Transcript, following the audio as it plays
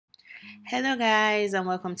Hello guys and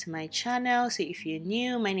welcome to my channel. So if you're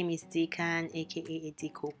new, my name is Dekan aka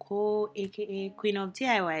Edikoko aka Queen of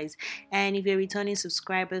DIYs, and if you're a returning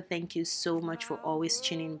subscriber, thank you so much for always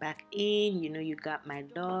tuning back in. You know you got my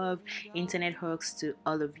love. Internet hugs to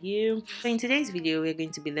all of you. So in today's video we're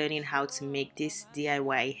going to be learning how to make this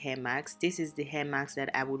DIY hair mask. This is the hair mask that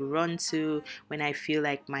I would run to when I feel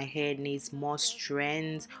like my hair needs more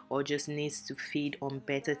strength or just needs to feed on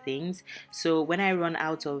better things. So when I run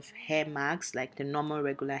out of hair masks, like the normal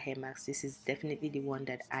regular hair masks, this is definitely the one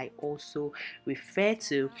that I also refer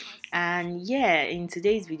to. And yeah, in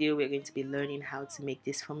today's video we're going to be learning how to make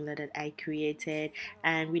this formula that I created.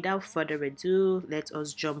 And without further ado, let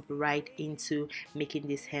us jump right into making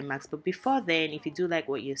this hair mask. But before then, if you do like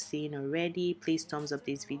what you're seeing already, please thumbs up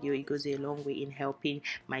this video. It goes a long way in helping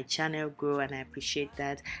my channel grow, and I appreciate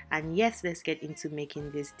that. And yes, let's get into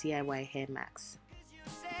making this DIY hair mask.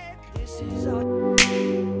 This is all.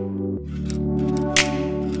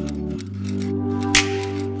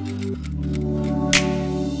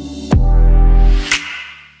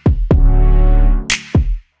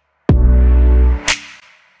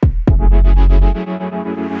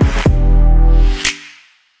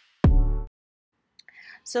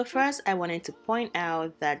 So first I wanted to point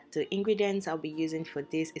out that the ingredients I'll be using for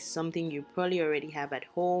this is something you probably already have at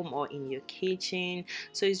home or in your kitchen.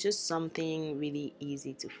 So it's just something really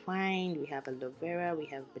easy to find. We have aloe vera, we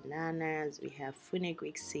have bananas, we have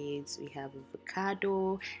fenugreek seeds, we have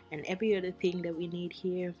avocado, and every other thing that we need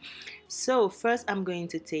here. So first I'm going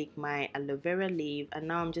to take my aloe vera leaf, and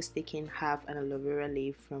now I'm just taking half an aloe vera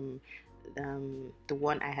leaf from the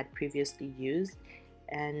one I had previously used,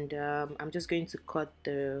 and I'm just going to cut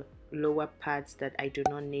the lower parts that I do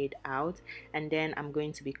not need out, and then I'm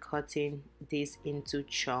going to be cutting this into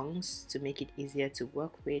chunks to make it easier to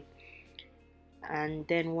work with. And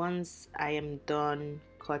then once I am done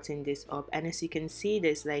cutting this up, and as you can see,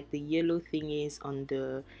 there's like the yellow thingies on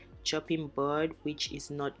the chopping board, which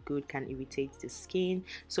is not good, can irritate the skin.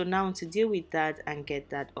 So now to deal with that and get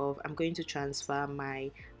that off, I'm going to transfer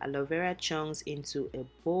my aloe vera chunks into a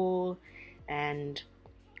bowl, and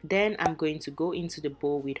then I'm going to go into the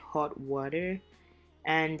bowl with hot water,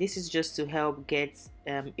 and this is just to help get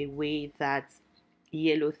away that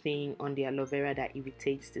yellow thing on the aloe vera that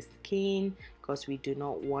irritates the skin, because we do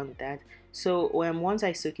not want that. So once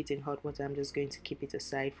I soak it in hot water, I'm just going to keep it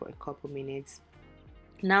aside for a couple minutes.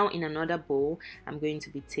 Now in another bowl, I'm going to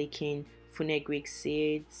be taking fenugreek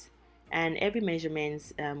seeds, and every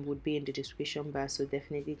measurement would be in the description bar, so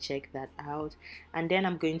definitely check that out. And then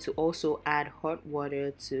I'm going to also add hot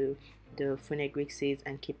water to the fenugreek seeds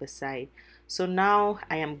and keep aside. So now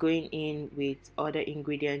I am going in with other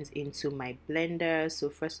ingredients into my blender. So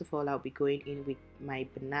first of all, I'll be going in with my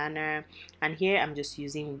banana, and here I'm just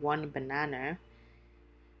using one banana.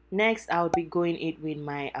 Next, I'll be going in with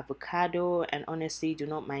my avocado, and honestly, do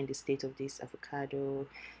not mind the state of this avocado.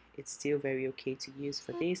 It's still very okay to use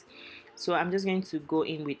for this. So I'm just going to go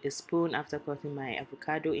in with a spoon after cutting my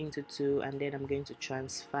avocado into two, and then I'm going to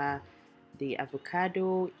transfer the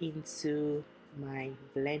avocado into my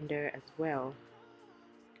blender as well.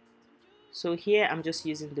 So here I'm just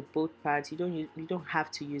using the both parts. You don't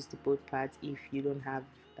have to use the both parts if you don't have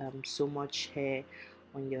so much hair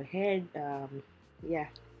on your head. Yeah.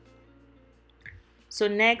 So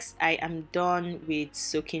next, I am done with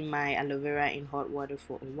soaking my aloe vera in hot water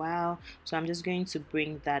for a while. So I'm just going to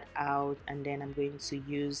bring that out, and then I'm going to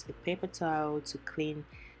use a paper towel to clean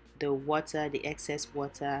the water, the excess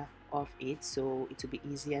water off it, so it will be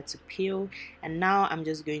easier to peel. And now I'm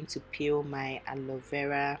just going to peel my aloe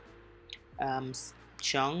vera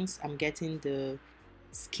chunks. I'm getting the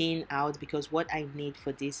skin out because what I need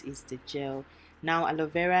for this is the gel. Now aloe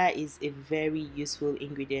vera is a very useful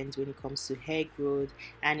ingredient when it comes to hair growth,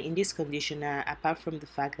 and in this conditioner, apart from the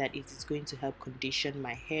fact that it is going to help condition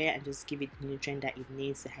my hair and just give it the nutrient that it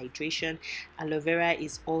needs, the hydration, aloe vera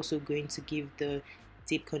is also going to give the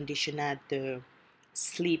deep conditioner the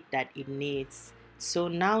sleep that it needs. So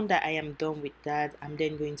now that I am done with that, I'm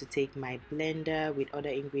then going to take my blender with other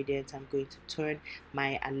ingredients. I'm going to turn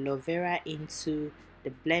my aloe vera into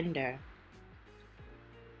the blender.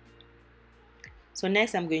 So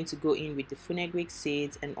next I'm going to go in with the fenugreek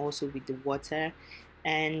seeds and also with the water,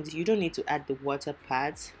 and you don't need to add the water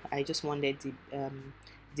part. I just wanted the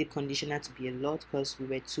deep conditioner to be a lot because we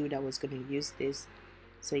were two that was going to use this.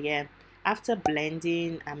 So yeah, after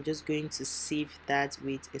blending, I'm just going to sieve that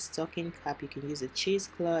with a stocking cap. You can use a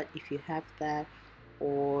cheesecloth if you have that,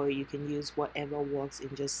 or you can use whatever works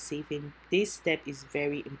in just sieving. This step is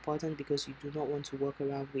very important because you do not want to walk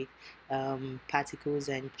around with particles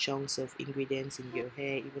and chunks of ingredients in your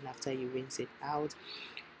hair even after you rinse it out.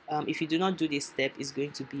 if you do not do this step, it's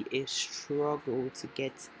going to be a struggle to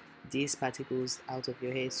get these particles out of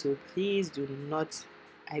your hair. So please do not,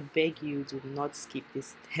 I beg you, do not skip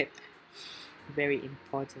this step. Very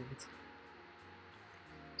important.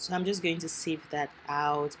 So I'm just going to sieve that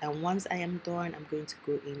out, and once I am done, I'm going to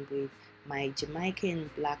go in with my Jamaican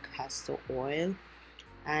black castor oil,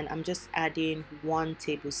 and I'm just adding 1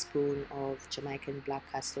 tablespoon of Jamaican black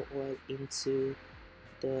castor oil into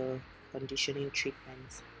the conditioning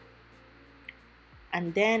treatment.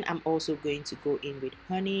 And then I'm also going to go in with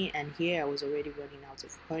honey, and here I was already running out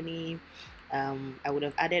of honey. I would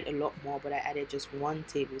have added a lot more, but I added just 1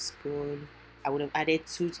 tablespoon. I would have added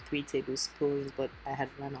 2 to 3 tablespoons, but I had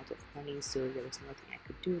run out of honey, so there was nothing I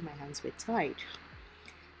could do. My hands were tied.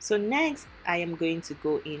 So next I am going to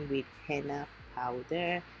go in with henna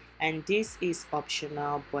powder, and this is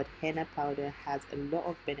optional, but henna powder has a lot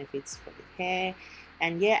of benefits for the hair.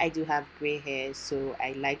 And yeah, I do have gray hair, so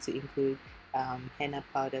I like to include henna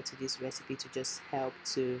powder to this recipe to just help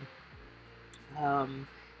to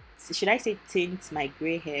should I say tint my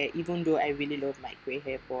gray hair, even though I really love my gray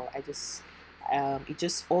hair, but I just it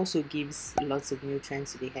just also gives lots of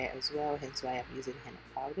nutrients to the hair as well, hence why I'm using henna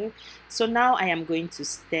powder. So now I am going to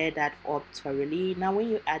stir that up thoroughly. Now when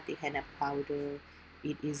you add the henna powder,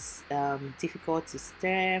 it is difficult to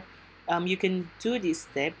stir. You can do this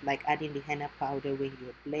step like adding the henna powder when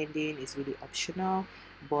you're blending, is really optional,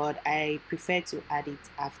 but I prefer to add it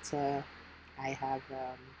after I have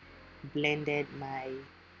blended my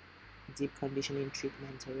deep conditioning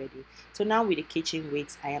treatment already. So now with the kitchen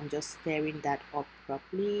weights, I am just stirring that up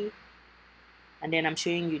properly, and then I'm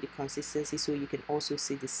showing you the consistency so you can also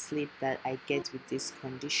see the slip that I get with this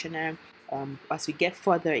conditioner. As we get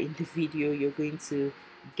further in the video, you're going to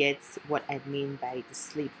get what I mean by the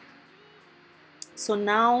slip. So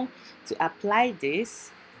now to apply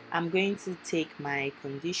this, I'm going to take my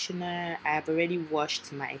conditioner. I've already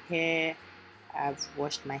washed my hair. I've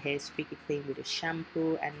washed my hair squeaky clean with a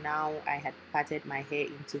shampoo, and now I had parted my hair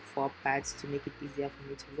into 4 parts to make it easier for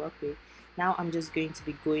me to work with. Now I'm just going to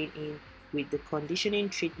be going in with the conditioning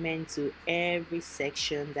treatment to every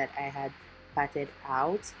section that I had parted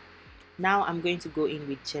out. Now I'm going to go in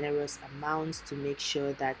with generous amounts to make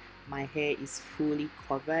sure that my hair is fully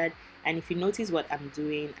covered. And if you notice what I'm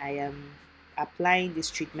doing, I am applying this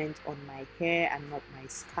treatment on my hair and not my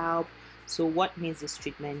scalp. So what needs this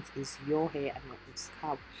treatment is your hair and not your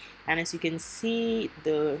scalp. And as you can see,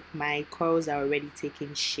 my curls are already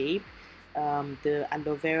taking shape. The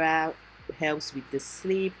aloe vera helps with the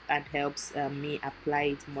slip and helps me apply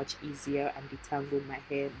it much easier and detangle my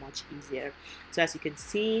hair much easier. So as you can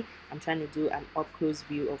see, I'm trying to do an up close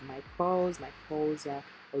view of my curls. My curls are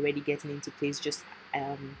already getting into place, just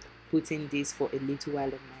putting this for a little while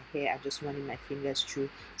on my hair and just running my fingers through.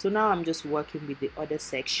 So now I'm just working with the other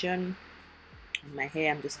section on my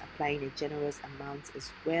hair. I'm just applying a generous amount as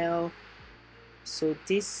well. So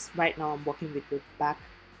this right now I'm working with the back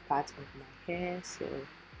part of my hair, so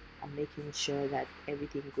I'm making sure that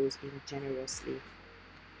everything goes in generously.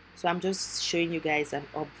 So I'm just showing you guys an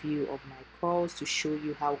up view of my curls to show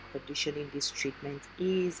you how conditioning this treatment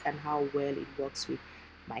is and how well it works with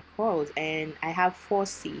my curls. And I have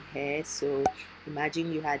 4C hair, so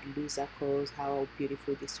imagine you had looser curls, how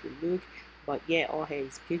beautiful this will look. But yeah, all hair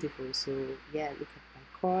is beautiful. So yeah, look at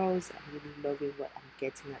my curls. I'm really loving what I'm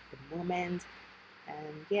getting at the moment.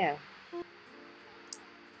 And yeah,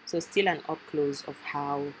 so still an up close of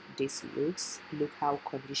how this looks. Look how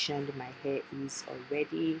conditioned my hair is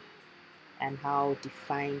already and how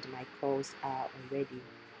defined my curls are already.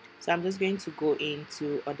 So I'm just going to go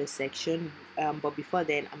into other section, but before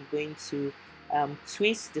then I'm going to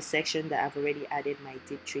twist the section that I've already added my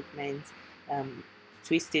deep treatment,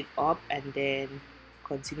 twist it up and then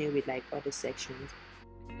continue with like other sections.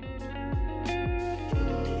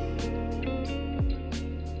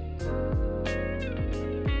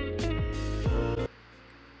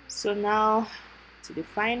 So now to the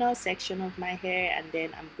final section of my hair, and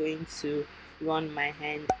then I'm going to run my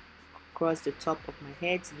hand across the top of my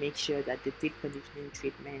head to make sure that the deep conditioning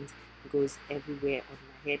treatment goes everywhere on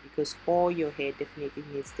my hair, because all your hair definitely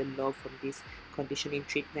needs the love from this conditioning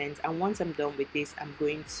treatment. And once I'm done with this, I'm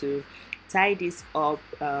going to tie this up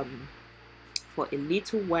for a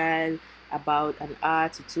little while, about an hour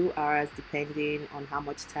to 2 hours depending on how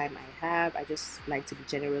much time I have. I just like to be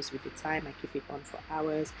generous with the time. I keep it on for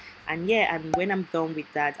hours. And yeah, and when I'm done with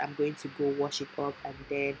that, I'm going to go wash it up, and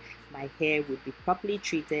then my hair will be properly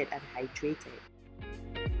treated and hydrated.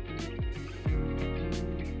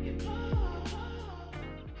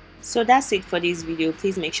 So that's it for this video.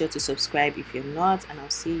 Please make sure to subscribe if you're not, and I'll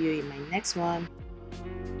see you in my next one.